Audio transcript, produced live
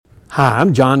Hi,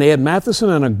 I'm John Ed Matheson,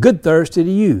 and a good Thursday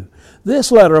to you. This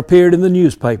letter appeared in the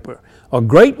newspaper. A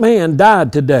great man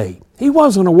died today. He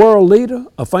wasn't a world leader,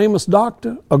 a famous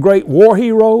doctor, a great war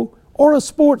hero, or a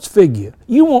sports figure.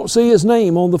 You won't see his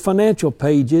name on the financial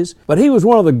pages, but he was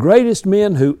one of the greatest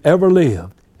men who ever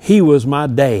lived. He was my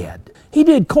dad. He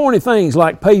did corny things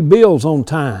like pay bills on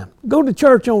time, go to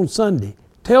church on Sunday,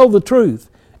 tell the truth,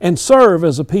 and serve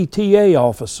as a PTA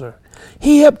officer.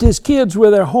 He helped his kids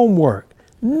with their homework,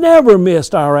 never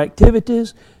missed our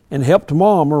activities, and helped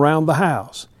Mom around the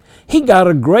house. He got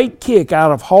a great kick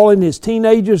out of hauling his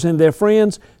teenagers and their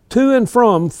friends to and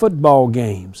from football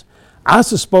games. I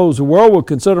suppose the world would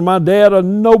consider my dad a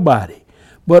nobody,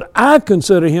 but I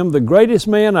consider him the greatest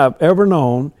man I've ever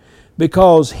known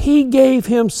because he gave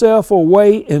himself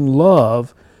away in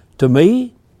love to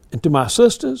me and to my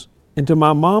sisters and to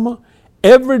my mama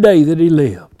every day that he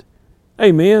lived.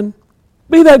 Amen.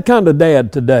 Be that kind of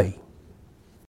dad today.